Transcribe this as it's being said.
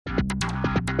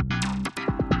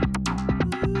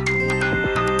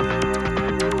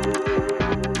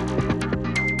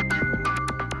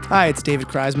Hi, it's David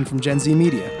Kreisman from Gen Z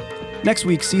Media. Next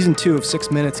week, Season 2 of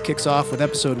 6 Minutes kicks off with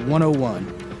Episode 101.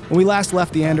 When we last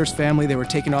left the Anders family, they were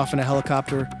taken off in a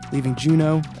helicopter, leaving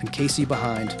Juno and Casey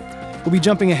behind. We'll be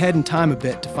jumping ahead in time a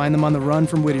bit to find them on the run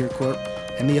from Whittier Corp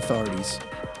and the authorities.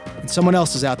 And someone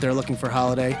else is out there looking for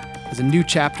Holiday as a new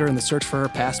chapter in the search for her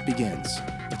past begins.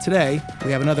 But today,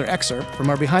 we have another excerpt from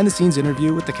our behind-the-scenes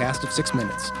interview with the cast of 6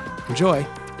 Minutes. Enjoy.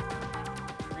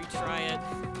 Retry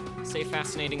it, say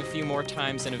fascinating a few more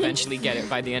times, and eventually get it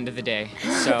by the end of the day.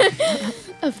 So,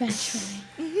 Eventually.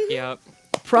 yep.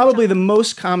 Probably the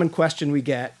most common question we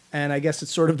get, and I guess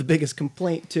it's sort of the biggest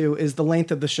complaint too, is the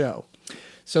length of the show.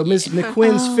 So Ms.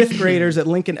 McQuinn's fifth graders at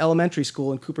Lincoln Elementary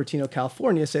School in Cupertino,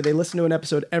 California say they listen to an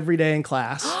episode every day in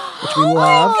class, which we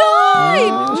love.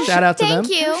 Shout out to them.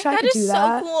 Thank you. That is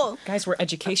so cool. Guys, we're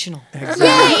educational.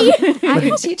 Exactly.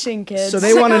 I'm teaching kids. So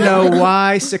they want to know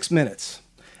why 6 minutes.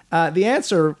 The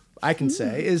answer, I can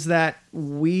say, is that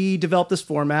we developed this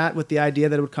format with the idea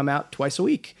that it would come out twice a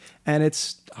week. And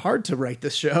it's hard to write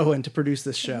this show and to produce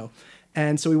this show.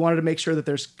 And so we wanted to make sure that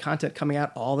there's content coming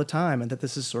out all the time and that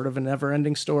this is sort of a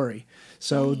never-ending story.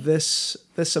 So this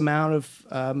amount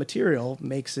of material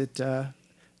makes it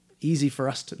easy for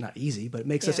us to, not easy, but it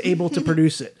makes us able to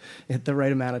produce it at the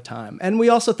right amount of time. And we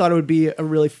also thought it would be a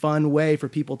really fun way for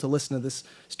people to listen to this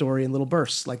story in little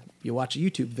bursts, like you watch a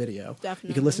YouTube video. Definitely.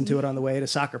 You can listen to it on the way to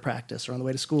soccer practice or on the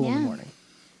way to school in the morning.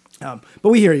 But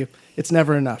we hear you. It's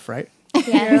never enough, right?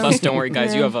 Yeah. Plus, don't worry,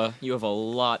 guys. You have a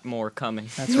lot more coming.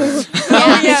 That's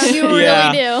right. Yeah, you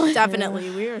really do. Definitely,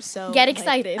 we are so Get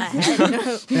excited.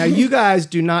 Now, you guys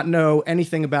do not know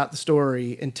anything about the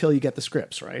story until you get the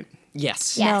scripts, right?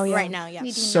 Yes. Yes. No, right now, yeah. We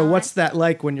do So not. what's that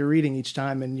like when you're reading each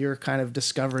time and you're kind of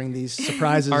discovering these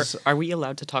surprises Are we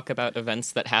allowed to talk about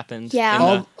events that happened? Yeah. in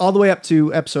the- all the way up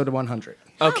to episode 100?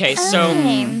 Okay,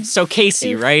 Okay. so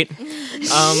Casey, right?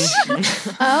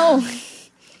 Oh.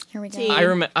 Here we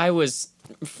go. I was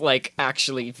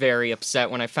actually very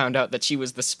upset when I found out that she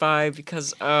was the spy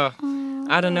because I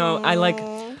don't know.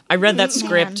 I read that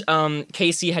script.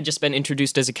 Casey had just been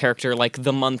introduced as a character like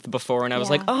the month before, and I was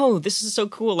like, oh, this is so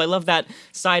cool. I love that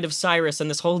side of Cyrus and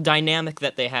this whole dynamic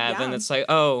that they have. Yeah. And it's like,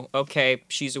 oh, okay,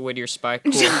 she's a Whittier spy.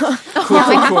 Cool. Now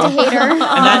I have to hate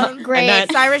her. Great. and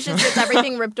that- Cyrus just gets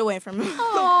everything ripped away from him.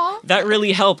 That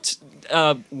really helped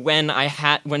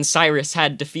when Cyrus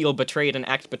had to feel betrayed and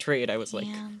act betrayed. I was like,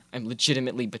 I'm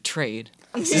legitimately betrayed.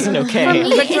 This isn't okay.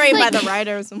 Betrayed by like- the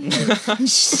writers.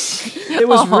 It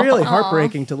was really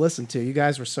heartbreaking to listen to. You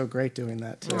guys were so great doing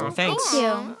that, too. Oh, thanks. Thank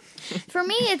you. For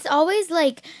me, it's always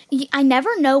like I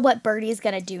never know what Birdie's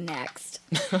gonna do next.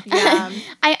 Yeah.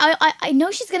 I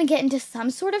know she's gonna get into some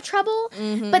sort of trouble,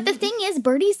 but the thing is,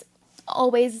 Birdie's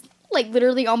always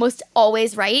literally almost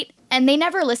always right, and they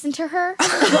never listen to her.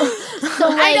 So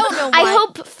I don't know I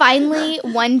what. hope finally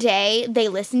one day they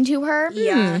listen to her.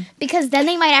 Yeah. Because then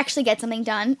they might actually get something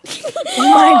done.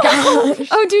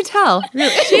 Oh, do tell.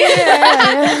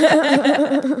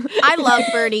 I love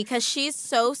Birdie because she's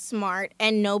so smart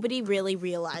and nobody really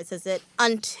realizes it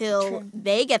until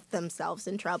they get themselves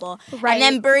in trouble. Right. And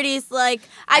then Birdie's like,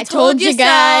 I told you so.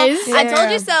 guys. I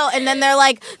told you so. And then they're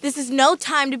like, this is no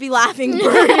time to be laughing,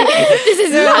 Birdie. This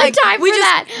is not time we for just,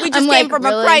 that. We just I'm came like, from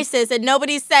really? a crisis and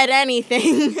nobody said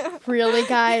anything. Really,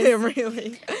 guys?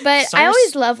 Really. But I Cyrus-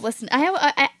 always love listening.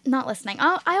 Not listening.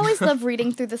 I always love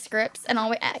reading through the scripts, and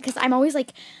always because I'm always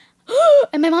like,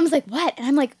 and my mom's like, "What?" And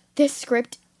I'm like, "This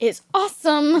script is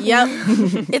awesome." Yep.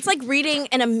 It's like reading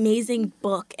an amazing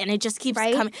book and it just keeps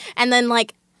Right? coming. And then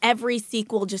every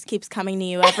sequel just keeps coming to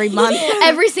you every month.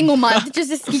 Every single month,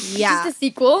 just a Yeah.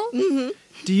 sequel.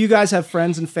 Do you guys have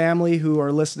friends and family who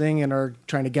are listening and are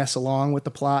trying to guess along with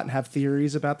the plot and have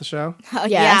theories about the show?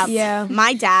 Yeah. Yeah.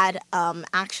 My dad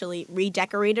actually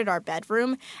redecorated our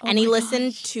bedroom and he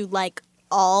listened to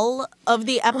all of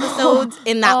the episodes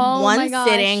in that Oh my one gosh.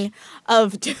 sitting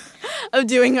of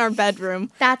doing our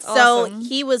bedroom. That's so awesome.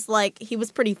 he was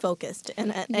pretty focused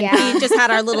in it, and Yeah. he just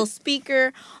had our little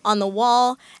speaker on the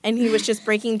wall, and he was just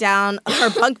breaking down our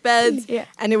bunk beds, Yeah.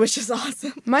 and it was just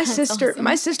awesome. My sister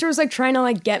was trying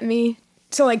to get me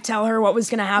to tell her what was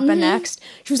gonna happen next.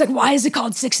 She was like, "Why is it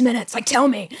called 6 minutes? Tell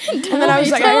me." And then I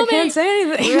was like, "I can't say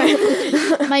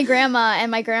anything." My grandma and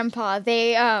my grandpa,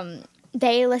 they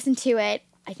listen to it.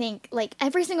 I think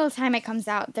every single time it comes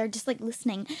out, they're just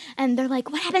listening, and they're like,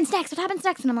 "What happens next? What happens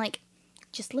next?" And I'm like,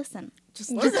 "Just listen.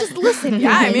 Just listen."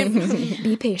 Yeah, I mean,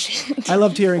 Be patient. I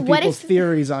loved hearing What people's if-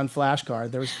 theories on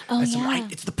Flashcard. There was, yeah.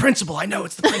 it's the principal. I know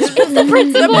it's the principal. the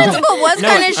principal was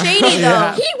kind of shady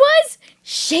though. He was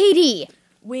shady.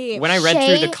 Wait, When I read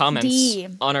through the Shady.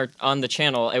 comments on the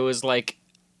channel, it was like,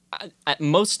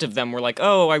 most of them were like,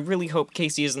 "Oh, I really hope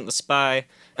Casey isn't the spy."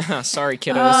 Sorry,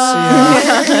 kiddos.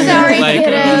 Sorry, Like,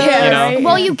 kiddo. you know.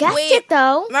 Well, you guessed Wait. it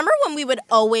though. Remember when we would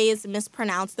always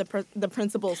mispronounce the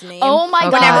principal's name? Oh my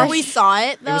Okay. gosh. Whenever we saw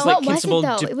it, though. It was What like was it, Principal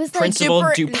though? It was like Principal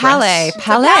Duper- Dupress. Palais.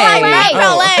 Palais.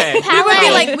 Oh,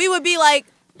 okay. we would be like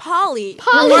Polly.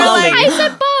 Polly. We're like- I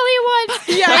said Polly once.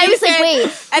 Yeah, I you was like, said-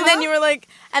 wait. And then you were like,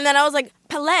 and then I was like,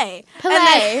 Palais.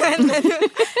 Palais. And then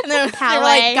they were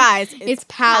Palais. like, guys, It's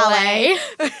Palais.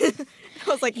 I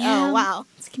was like, Yeah. oh, wow.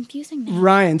 It's confusing now.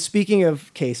 Ryan, speaking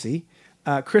of Casey,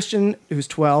 Christian, who's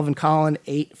 12, and Colin,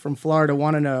 8, from Florida,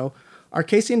 want to know, are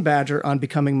Casey and Badger on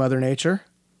Becoming Mother Nature?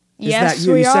 Is Yes, that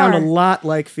you? we You sound a are. lot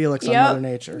like Felix on Yep. Mother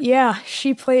Nature. Yeah,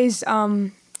 she plays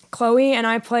Chloe, and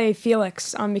I play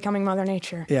Felix on Becoming Mother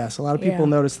Nature. Yes, a lot of people Yeah.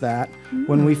 notice that.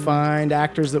 When we find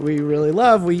actors that we really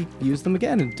love, we use them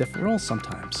again in different roles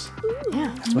sometimes.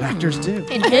 Yeah. That's what actors do.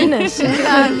 Goodness.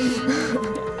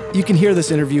 You can hear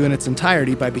this interview in its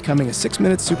entirety by becoming a 6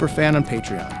 Minutes super fan on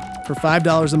Patreon. For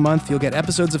 $5 a month, you'll get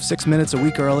episodes of 6 Minutes a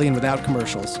week early and without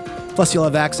commercials. Plus, you'll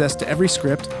have access to every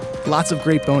script, lots of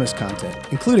great bonus content,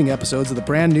 including episodes of the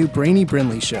brand new Brainy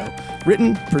Brinley Show,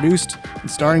 written, produced,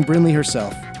 and starring Brinley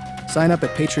herself. Sign up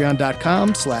at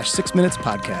patreon.com/6 Minutes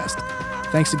Podcast.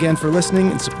 Thanks again for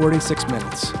listening and supporting 6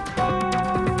 Minutes.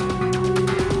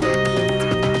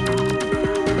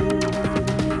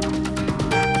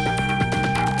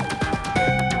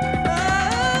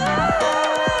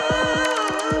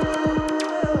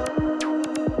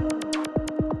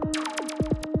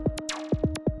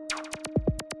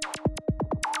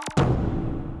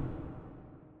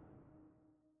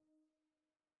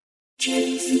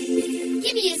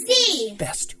 Give me a C.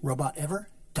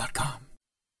 BestRobotEver.com.